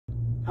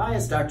Hi,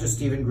 it's Dr.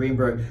 Stephen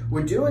Greenberg.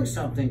 We're doing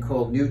something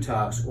called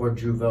Newtox or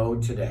Jeuveau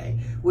today,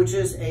 which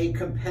is a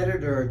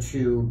competitor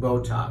to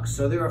Botox.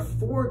 So there are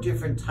 4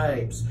 different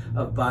types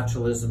of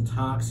botulism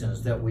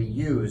toxins that we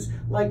use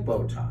like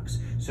Botox.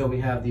 So we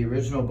have the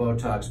original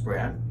Botox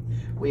brand,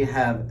 we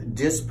have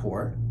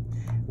Dysport,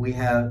 we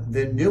have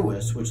the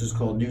newest, which is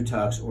called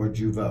Newtox or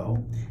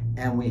Jeuveau,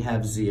 and we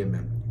have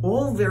Xeomin.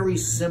 All very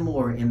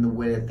similar in the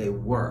way that they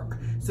work.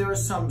 So there are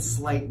some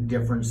slight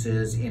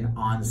differences in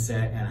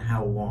onset and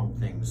how long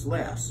things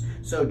last.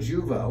 So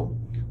Jeuveau,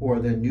 or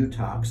the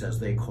Newtox as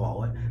they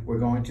call it, we're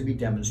going to be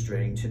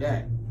demonstrating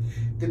today.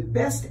 The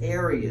best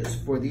areas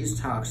for these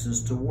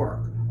toxins to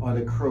work are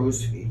the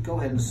crow's feet. Go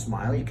ahead and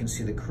smile. You can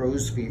see the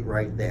crow's feet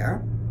right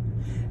there.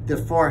 The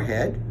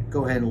forehead,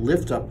 go ahead and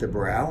lift up the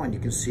brow, and you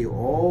can see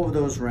all of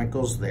those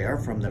wrinkles there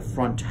from the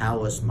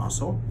frontalis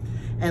muscle.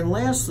 And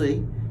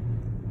lastly,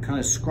 kind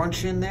of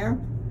scrunch in there,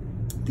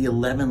 the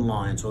 11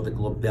 lines, or the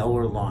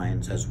glabellar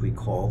lines as we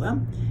call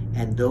them,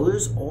 and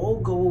those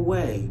all go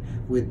away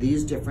with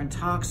these different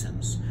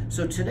toxins.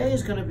 So today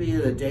is going to be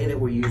the day that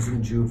we're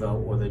using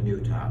Jeuveau or the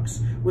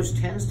Newtox, which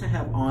tends to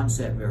have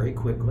onset very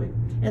quickly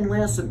and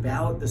lasts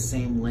about the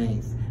same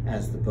length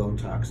as the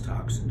Botox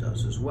toxin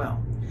does as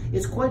well.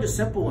 It's quite a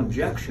simple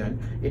injection.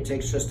 It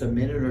takes just a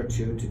minute or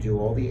 2 to do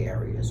all the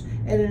areas,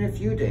 and in a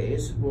few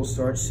days we'll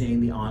start seeing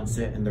the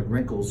onset and the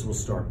wrinkles will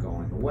start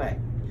going away.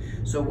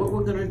 So what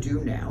we're going to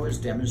do now is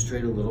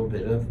demonstrate a little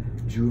bit of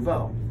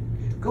Jeuveau.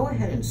 Go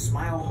ahead and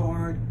smile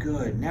hard.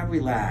 Good. Now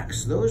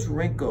relax. Those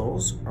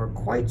wrinkles are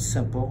quite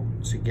simple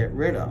to get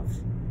rid of.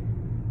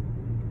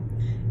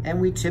 And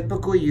we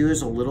typically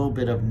use a little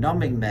bit of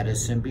numbing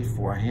medicine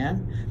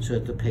beforehand so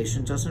that the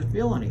patient doesn't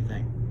feel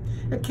anything.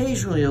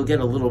 Occasionally you'll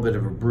get a little bit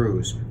of a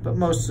bruise, but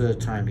most of the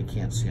time you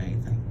can't see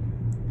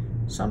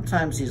anything.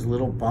 Sometimes these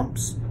little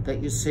bumps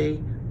that you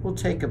see will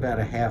take about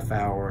a half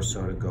hour or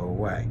so to go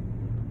away.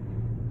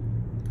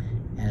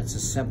 And it's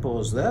as simple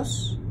as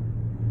this.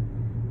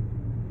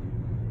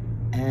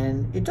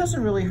 And it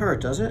doesn't really hurt,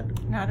 does it?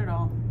 Not at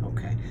all.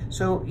 Okay.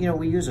 So,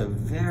 we use a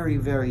very,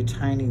 very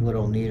tiny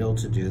little needle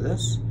to do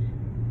this.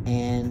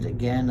 And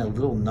again, a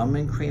little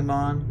numbing cream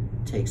on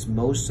takes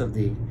most of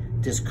the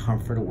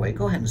discomfort away.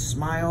 Go ahead and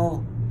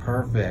smile.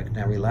 Perfect.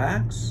 Now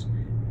relax.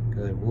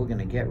 Good. We're going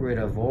to get rid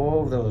of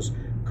all of those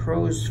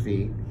crow's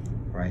feet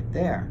right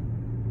there.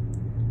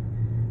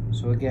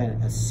 So again,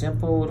 a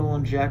simple little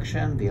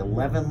injection. The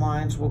 11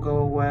 lines will go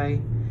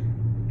away.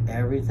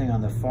 Everything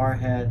on the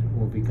forehead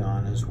will be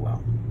gone as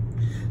well.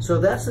 So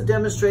that's the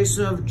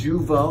demonstration of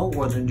Jeuveau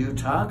or the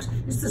Newtox.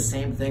 It's the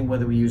same thing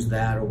whether we use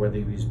that or whether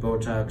we use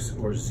Botox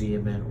or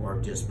Xeomin or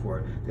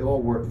Dysport. They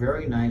all work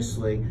very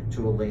nicely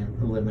to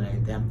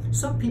eliminate them.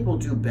 Some people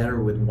do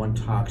better with one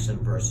toxin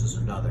versus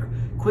another.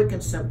 Quick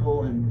and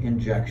simple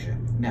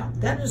injection. Now,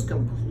 that is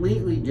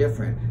completely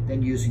different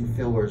than using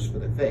fillers for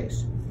the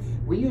face.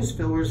 We use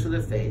fillers for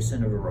the face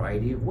in a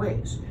variety of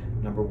ways.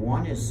 Number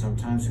 1 is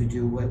sometimes we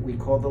do what we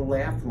call the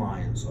laugh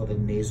lines or the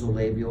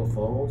nasolabial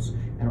folds,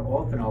 and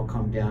often I'll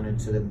come down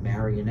into the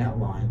marionette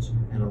lines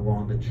and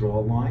along the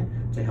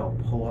jawline to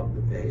help pull up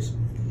the face.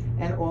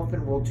 And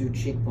often we'll do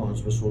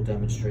cheekbones, which we'll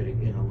demonstrate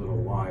in a little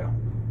while.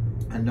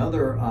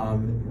 Another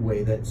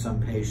way that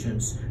some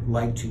patients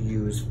like to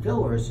use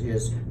fillers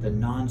is the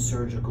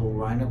non-surgical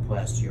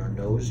rhinoplasty or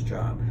nose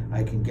job.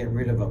 I can get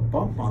rid of a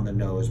bump on the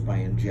nose by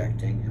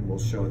injecting, and we'll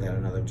show that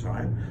another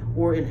time,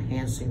 or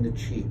enhancing the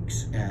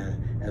cheeks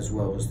as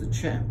well as the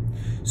chin.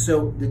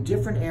 So the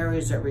different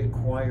areas that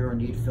require or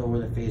need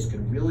filler in the face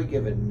can really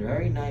give a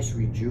very nice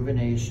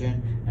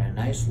rejuvenation and a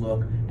nice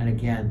look. And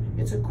again,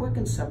 it's a quick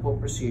and simple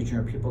procedure,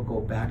 and people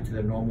go back to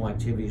their normal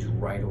activities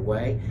right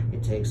away.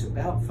 It takes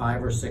about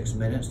 5 or 6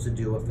 minutes to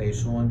do a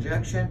facial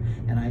injection,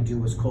 and I do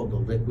what's called the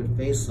liquid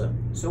facelift.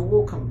 So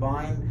we'll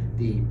combine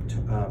the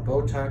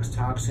Botox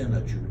toxin,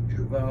 the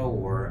Jeuveau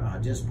or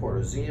Dysport or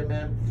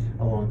Xeomin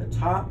along the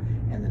top,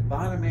 and the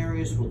bottom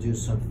areas we'll do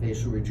some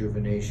facial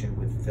rejuvenation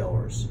with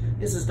fillers.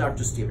 This is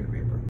Dr. Stephen Greenberg.